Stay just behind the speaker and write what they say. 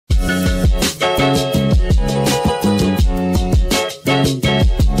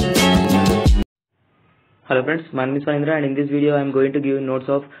Hello friends, my name is Phanindra and in this video I am going to give you notes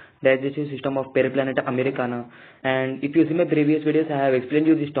of digestive system of Priplaneta Americana. And if you see my previous videos, I have explained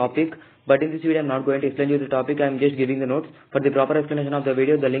you this topic, but in this video I am not going to explain you the topic, I am just giving the notes. For the proper explanation of the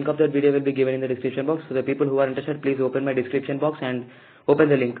video, the link of that video will be given in the description box. So the people who are interested, please open my description box and open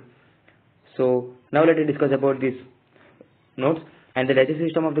the link. So now let us discuss about these notes. And the digestive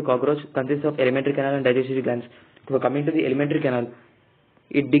system of the cockroach consists of alimentary canal and digestive glands. So coming to the alimentary canal,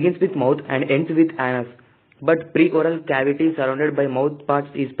 it begins with mouth and ends with anus, but pre-oral cavity surrounded by mouth parts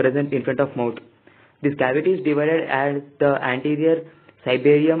is present in front of mouth. This cavity is divided at the anterior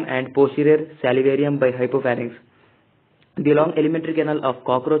cibarium and posterior salivarium by hypopharynx. The long alimentary canal of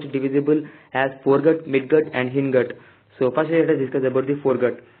cockroach divisible as foregut, midgut and hindgut. So first let us discuss about the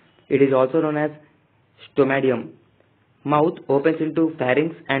foregut. It is also known as stomatium. Mouth opens into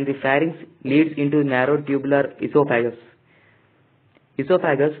pharynx and the pharynx leads into narrow tubular esophagus.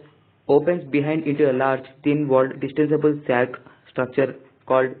 Esophagus opens behind into a large, thin-walled, distensible sac structure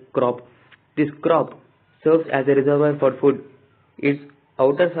called crop. This crop serves as a reservoir for food. Its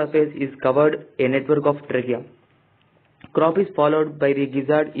outer surface is covered a network of trachea. Crop is followed by the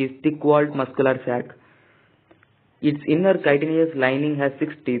gizzard is thick-walled muscular sac. Its inner chitinous lining has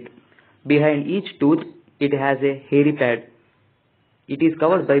 6 teeth. Behind each tooth, it has a hairy pad. It is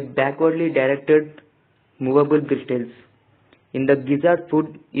covered by backwardly directed movable bristles. In the gizzard,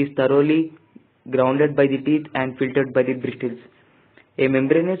 food is thoroughly grounded by the teeth and filtered by the bristles. A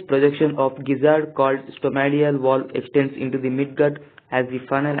membranous projection of gizzard called stomatial wall extends into the midgut as the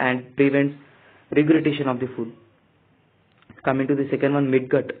funnel and prevents regurgitation of the food. Coming to the second one,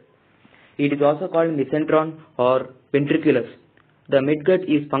 midgut. It is also called mesenteron or ventriculus. The midgut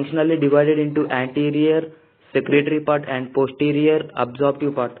is functionally divided into anterior secretory part and posterior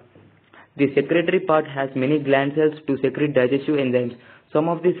absorptive part. The secretory part has many gland cells to secrete digestive enzymes. Some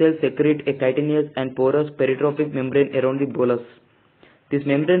of the cells secrete a chitinous and porous peritrophic membrane around the bolus. This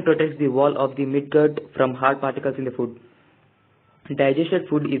membrane protects the wall of the midgut from hard particles in the food. Digested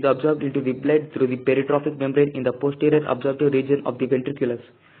food is absorbed into the blood through the peritrophic membrane in the posterior absorptive region of the ventriculus.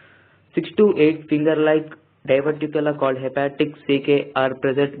 6 to 8 finger-like diverticula called hepatic caecae are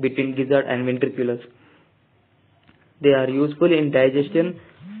present between gizzard and ventriculus. They are useful in digestion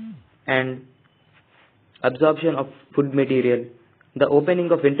and absorption of food material. The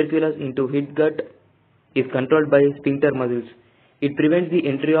opening of ventriculus into hindgut is controlled by sphincter muscles. It prevents the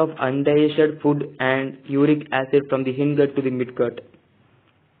entry of undigested food and uric acid from the hindgut to the midgut.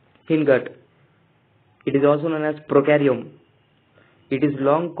 Hindgut. It is also known as prokaryote. It is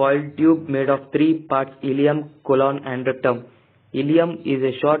long coiled tube made of 3 parts: ileum, colon and rectum. Ileum is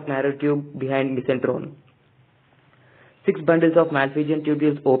a short narrow tube behind mesenteron. 6 bundles of malphizian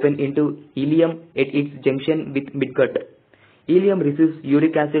tubules open into ileum at its junction with midgut. Ileum receives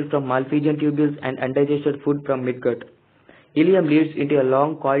uric acid from malphizian tubules and undigested food from midgut. Ileum leads into a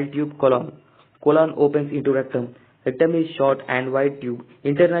long coiled tube colon. Colon opens into rectum. Rectum is short and wide tube.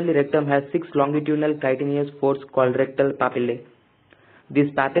 Internally, rectum has 6 longitudinal chitinous folds called rectal papillae.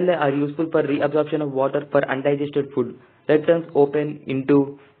 These papillae are useful for reabsorption of water for undigested food. Rectums open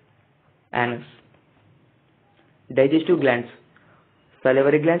into anus. Digestive glands.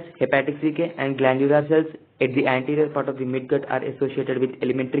 Salivary glands, hepatic caecae and glandular cells at the anterior part of the midgut are associated with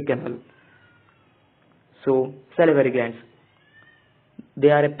alimentary canal. So, salivary glands.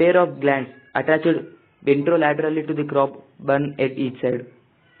 They are a pair of glands attached ventrolaterally to the crop bun at each side.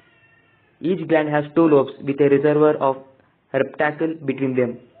 Each gland has 2 lobes with a reservoir of receptacle between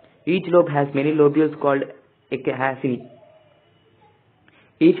them. Each lobe has many lobules called acini.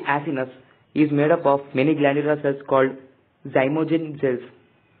 Each acinus is made up of many glandular cells called zymogen cells.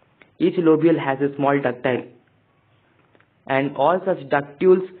 Each lobule has a small ductile, and all such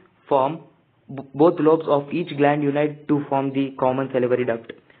ductules form both lobes of each gland unite to form the common salivary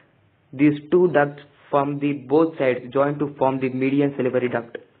duct. These 2 ducts from the both sides join to form the median salivary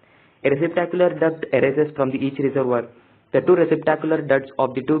duct. A receptacular duct arises from each reservoir. The 2 receptacular ducts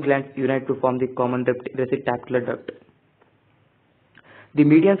of the 2 glands unite to form the common receptacular duct. The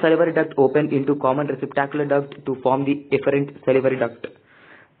median salivary duct opens into common receptacular duct to form the efferent salivary duct.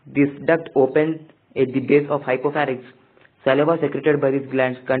 This duct opens at the base of hypopharynx. Saliva secreted by these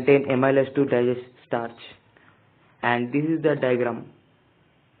glands contain amylase to digest starch. And this is the diagram,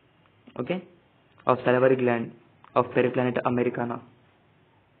 okay, of salivary gland of Priplaneta Americana.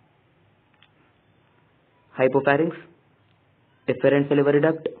 Hypopharynx, efferent salivary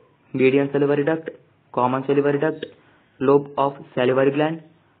duct, median salivary duct, common salivary duct, lobe of salivary gland,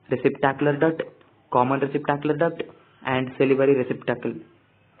 receptacular duct, common receptacular duct and salivary receptacle.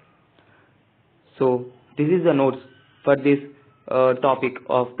 So this is the notes for this topic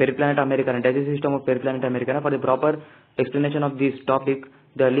of Priplaneta Americana, digestive system of Priplaneta Americana. For the proper explanation of this topic,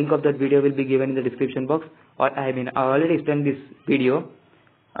 the link of that video will be given in the description box. Or I already explained this video.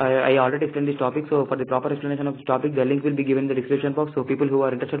 I already explained this topic, so for the proper explanation of this topic, the link will be given in the description box. So people who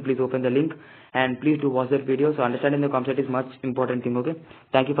are interested, please open the link and please do watch that video. So understanding the concept is much important thing. Okay,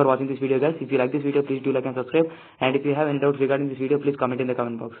 thank you for watching this video, guys. If you like this video, please do like and subscribe. And if you have any doubts regarding this video, please comment in the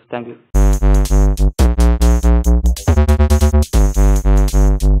comment box. Thank you.